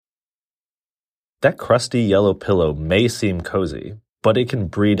That crusty yellow pillow may seem cozy, but it can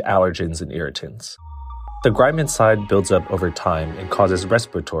breed allergens and irritants. The grime inside builds up over time and causes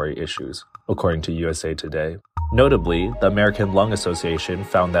respiratory issues, according to USA Today. Notably, the American Lung Association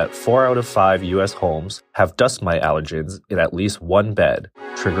found that 4 out of 5 U.S. homes have dust mite allergens in at least one bed,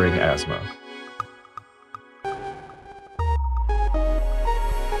 triggering asthma.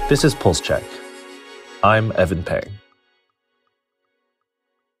 This is Pulse Check. I'm Evan Peng.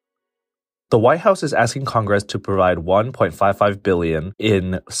 The White House is asking Congress to provide $1.55 billion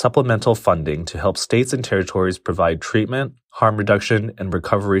in supplemental funding to help states and territories provide treatment, harm reduction, and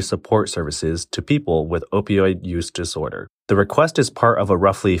recovery support services to people with opioid use disorder. The request is part of a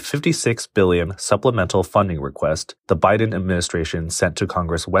roughly $56 billion supplemental funding request the Biden administration sent to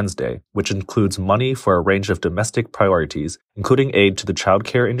Congress Wednesday, which includes money for a range of domestic priorities, including aid to the child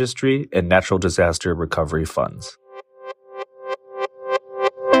care industry and natural disaster recovery funds.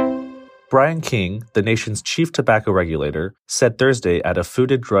 Brian King, the nation's chief tobacco regulator, said Thursday at a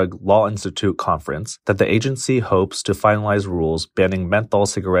Food and Drug Law Institute conference that the agency hopes to finalize rules banning menthol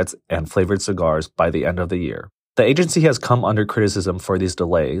cigarettes and flavored cigars by the end of the year. The agency has come under criticism for these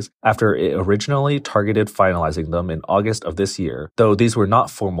delays after it originally targeted finalizing them in August of this year, though these were not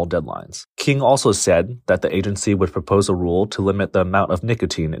formal deadlines. King also said that the agency would propose a rule to limit the amount of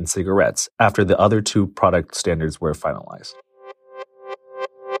nicotine in cigarettes after the other two product standards were finalized.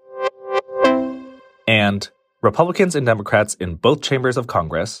 And Republicans and Democrats in both chambers of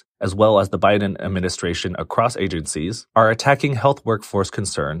Congress, as well as the Biden administration across agencies, are attacking health workforce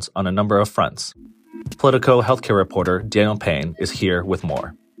concerns on a number of fronts. Politico healthcare reporter Daniel Payne is here with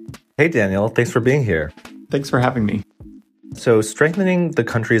more. Hey, Daniel. Thanks for being here. Thanks for having me. So strengthening the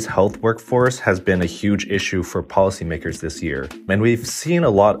country's health workforce has been a huge issue for policymakers this year, and we've seen a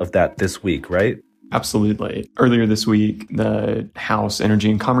lot of that this week, right? Absolutely. Earlier this week, the House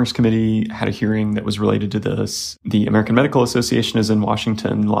Energy and Commerce Committee had a hearing that was related to this. The American Medical Association is in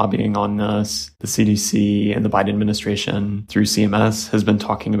Washington lobbying on this. The CDC and the Biden administration through CMS has been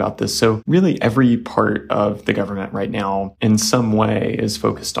talking about this. So really every part of the government right now in some way is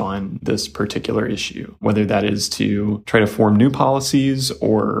focused on this particular issue, whether that is to try to form new policies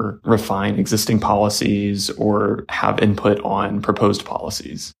or refine existing policies or have input on proposed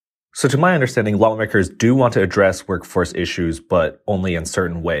policies. So to my understanding, lawmakers do want to address workforce issues, but only in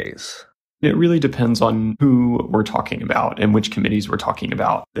certain ways. It really depends on who we're talking about and which committees we're talking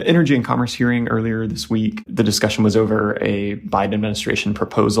about. The Energy and Commerce hearing earlier this week, the discussion was over a Biden administration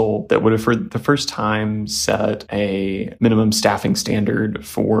proposal that would have for the first time set a minimum staffing standard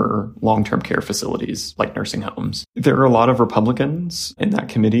for long-term care facilities like nursing homes. There are a lot of Republicans in that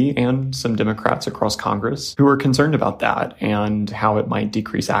committee and some Democrats across Congress who are concerned about that and how it might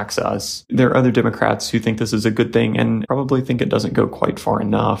decrease access. There are other Democrats who think this is a good thing and probably think it doesn't go quite far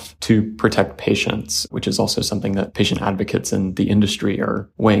enough to protect patients, which is also something that patient advocates in the industry are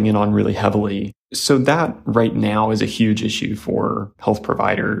weighing in on really heavily. So that right now is a huge issue for health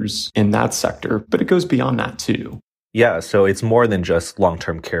providers in that sector, but it goes beyond that too. Yeah, so it's more than just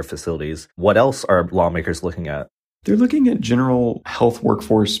long-term care facilities. What else are lawmakers looking at? They're looking at general health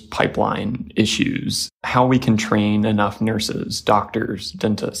workforce pipeline issues, how we can train enough nurses, doctors,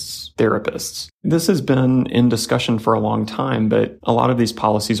 dentists, therapists. This has been in discussion for a long time, but a lot of these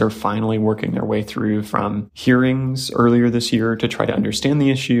policies are finally working their way through from hearings earlier this year to try to understand the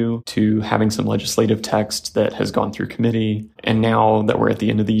issue, to having some legislative text that has gone through committee, and now that we're at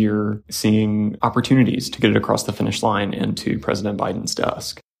the end of the year, seeing opportunities to get it across the finish line into President Biden's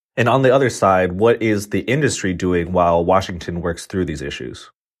desk. And on the other side, what is the industry doing while Washington works through these issues?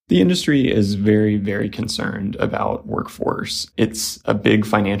 The industry is very, very concerned about workforce. It's a big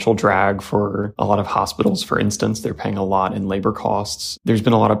financial drag for a lot of hospitals, for instance. They're paying a lot in labor costs. There's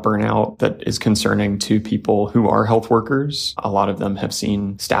been a lot of burnout that is concerning to people who are health workers. A lot of them have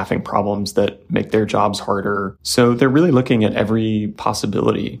seen staffing problems that make their jobs harder. So they're really looking at every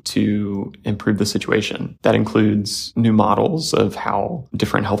possibility to improve the situation. That includes new models of how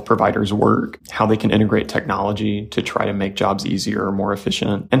different health providers work, how they can integrate technology to try to make jobs easier or more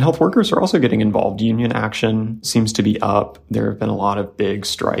efficient. And health workers are also getting involved. Union action seems to be up. There have been a lot of big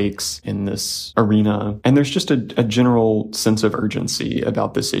strikes in this arena. And there's just a general sense of urgency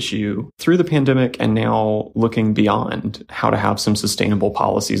about this issue through the pandemic and now looking beyond how to have some sustainable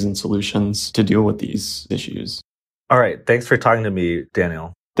policies and solutions to deal with these issues. All right. Thanks for talking to me,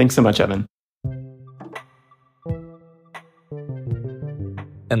 Daniel. Thanks so much, Evan.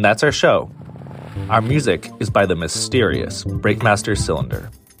 And that's our show. Our music is by the mysterious Breakmaster Cylinder.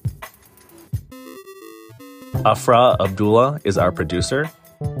 Afra Abdullah is our producer.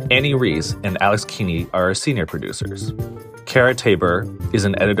 Annie Rees and Alex Keeney are our senior producers. Kara Tabor is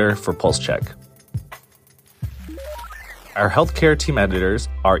an editor for Pulse Check. Our healthcare team editors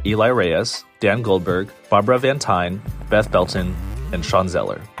are Eli Reyes, Dan Goldberg, Barbara Van Tyne, Beth Belton, and Sean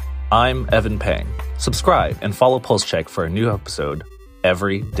Zeller. I'm Evan Peng. Subscribe and follow PulseCheck for a new episode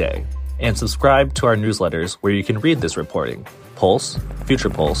every day. And subscribe to our newsletters where you can read this reporting: Pulse, Future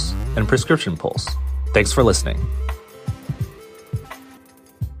Pulse, and Prescription Pulse. Thanks for listening.